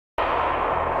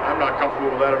not comfortable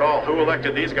with that at all. Who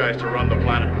elected these guys to run the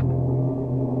planet?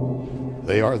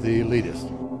 They are the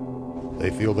elitists. They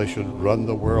feel they should run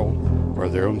the world for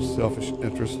their own selfish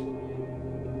interests.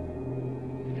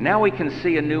 Now we can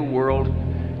see a new world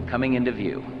coming into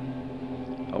view.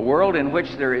 A world in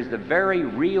which there is the very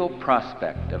real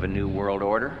prospect of a new world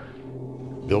order.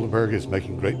 Bilderberg is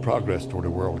making great progress toward a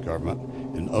world government,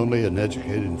 and only an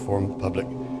educated, informed public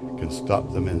can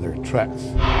stop them in their tracks.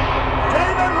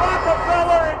 David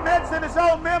Rockefeller admits in his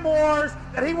own memoirs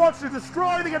that he wants to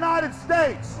destroy the United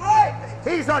States. Right.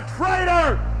 He's a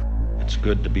traitor. It's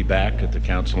good to be back at the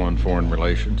Council on Foreign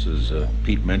Relations. As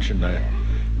Pete mentioned, I've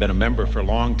been a member for a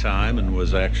long time and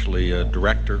was actually a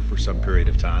director for some period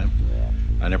of time.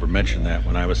 I never mentioned that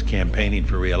when I was campaigning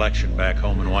for re-election back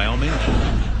home in Wyoming.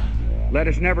 Let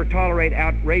us never tolerate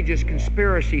outrageous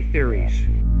conspiracy theories.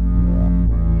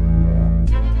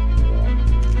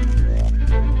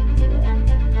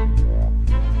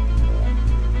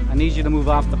 I need you to move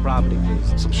off the property,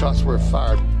 please. Some shots were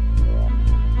fired.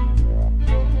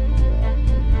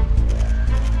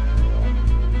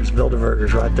 There's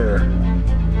Bilderbergers right there.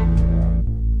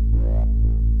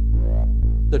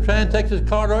 The Trans-Texas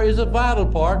Corridor is a vital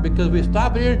part because we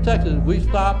stop it here in Texas. We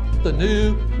stop the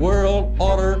New World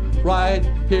Order right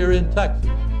here in Texas.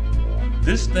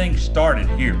 This thing started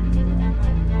here.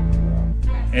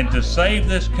 And to save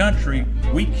this country,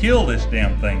 we kill this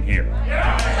damn thing here.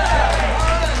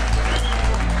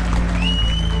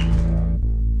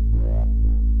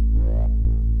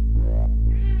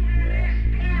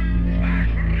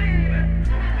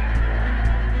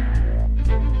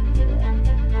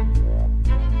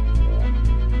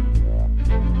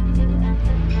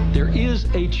 There is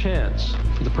a chance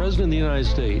for the President of the United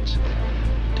States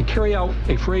to carry out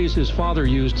a phrase his father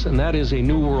used, and that is a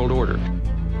New World Order.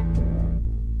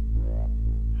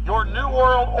 Your New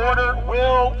World Order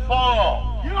will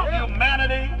fall.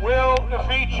 Humanity will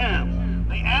defeat you.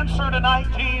 The answer to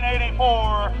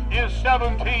 1984 is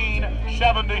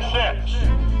 1776.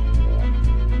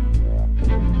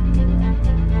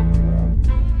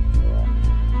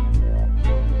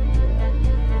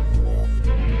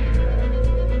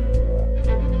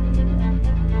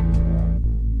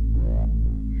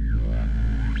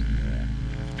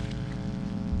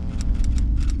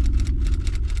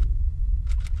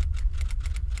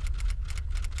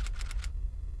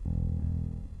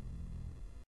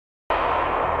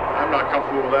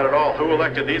 That at all. Who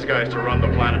elected these guys to run the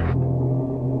planet?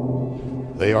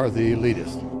 They are the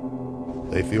elitists.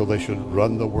 They feel they should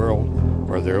run the world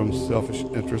for their own selfish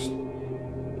interests.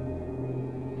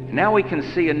 Now we can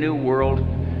see a new world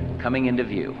coming into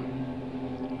view.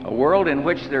 A world in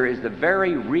which there is the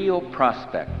very real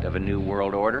prospect of a new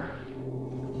world order.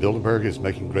 Bilderberg is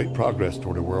making great progress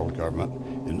toward a world government,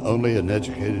 and only an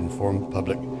educated, informed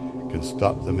public can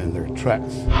stop them in their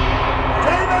tracks.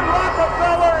 David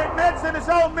Rockefeller admits in his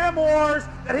own memoirs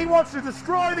that he wants to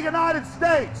destroy the United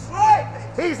States. Right.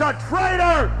 He's a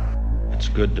traitor. It's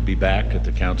good to be back at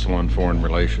the Council on Foreign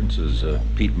Relations. As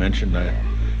Pete mentioned, I've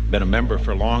been a member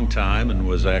for a long time and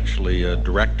was actually a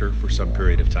director for some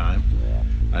period of time.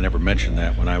 I never mentioned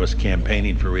that when I was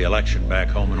campaigning for re-election back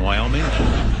home in Wyoming.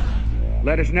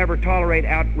 Let us never tolerate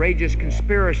outrageous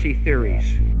conspiracy theories.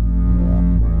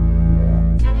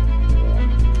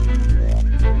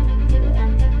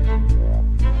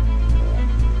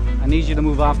 I need you to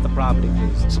move off the property,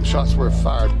 please. Some shots were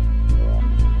fired.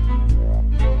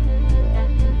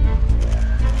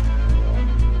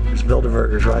 There's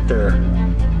Bilderbergers right there.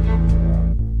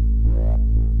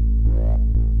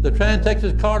 The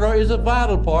Trans-Texas Corridor is a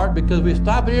vital part because we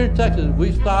stop it here in Texas.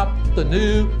 We stop the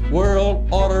New World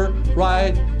Order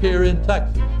right here in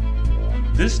Texas.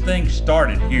 This thing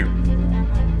started here.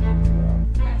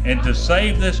 And to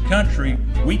save this country,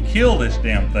 we kill this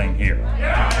damn thing here.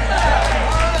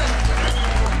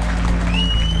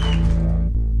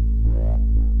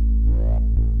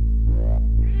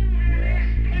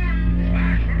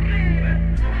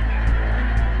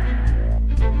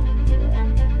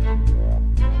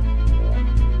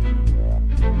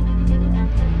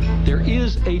 There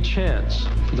is a chance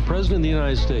for the President of the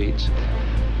United States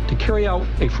to carry out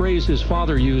a phrase his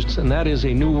father used, and that is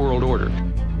a New World Order.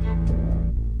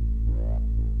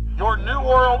 Your New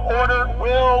World Order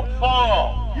will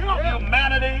fall.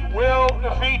 Humanity will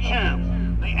defeat you.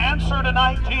 The answer to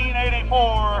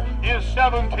 1984 is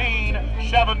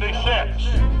 1776.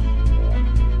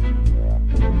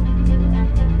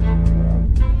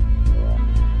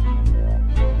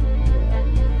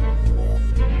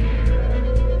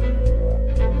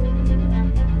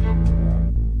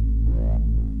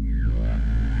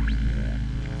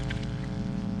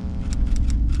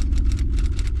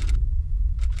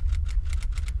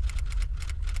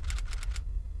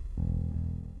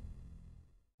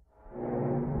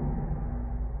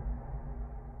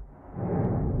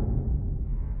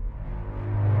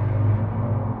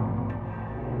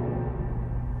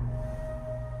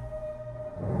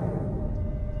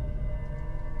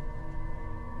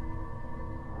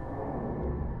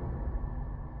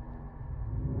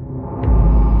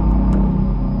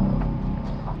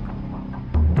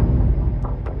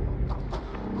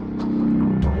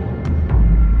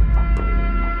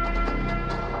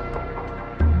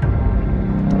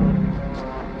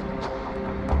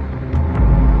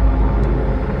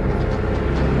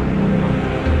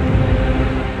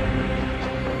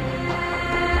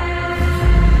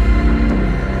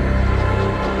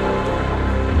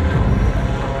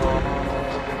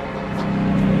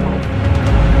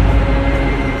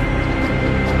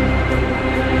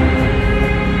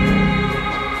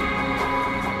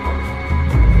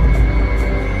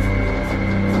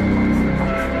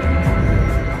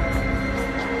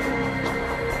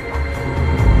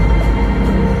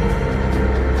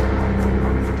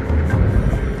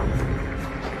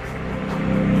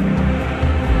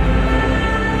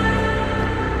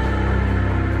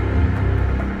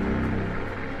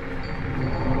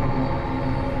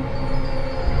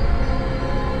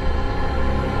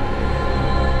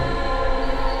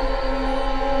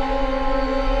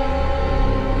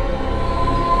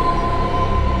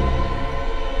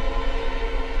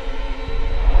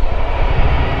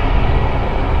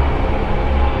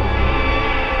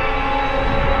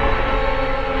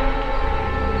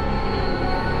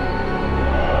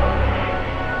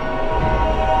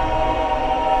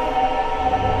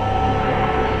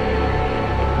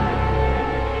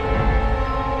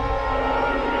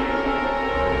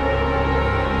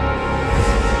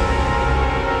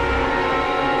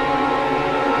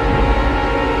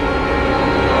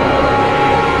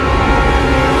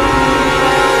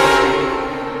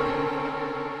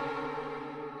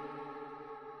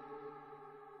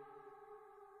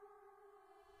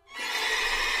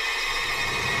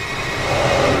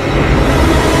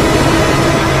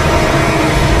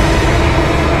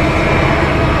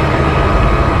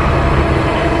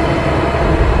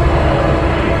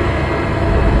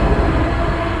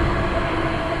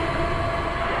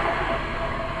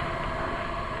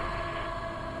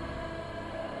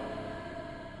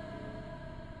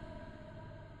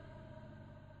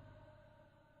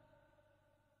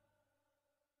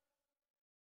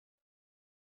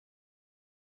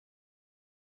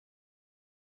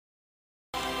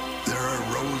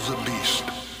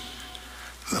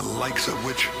 likes of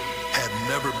which had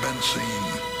never been seen.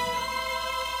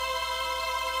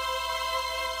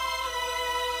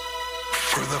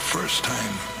 For the first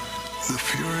time, the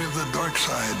fury of the dark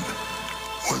side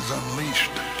was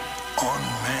unleashed on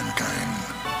mankind.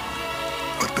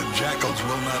 But the jackals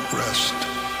will not rest.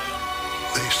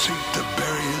 They seek to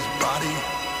bury his body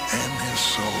and his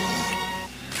soul.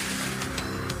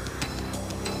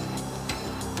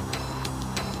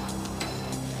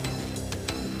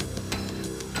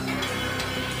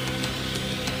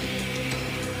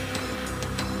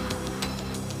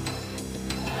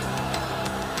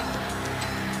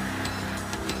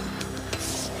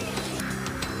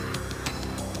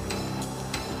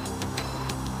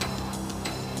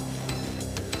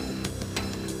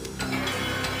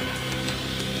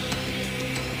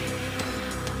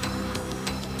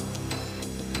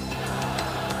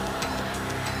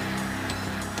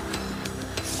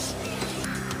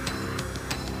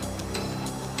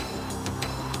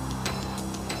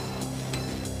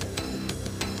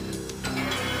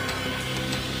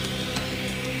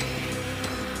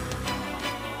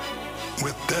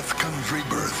 With death comes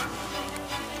rebirth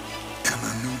and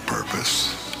a new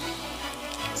purpose.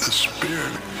 The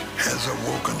Spirit has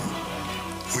awoken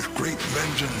with great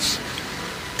vengeance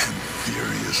and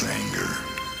furious anger.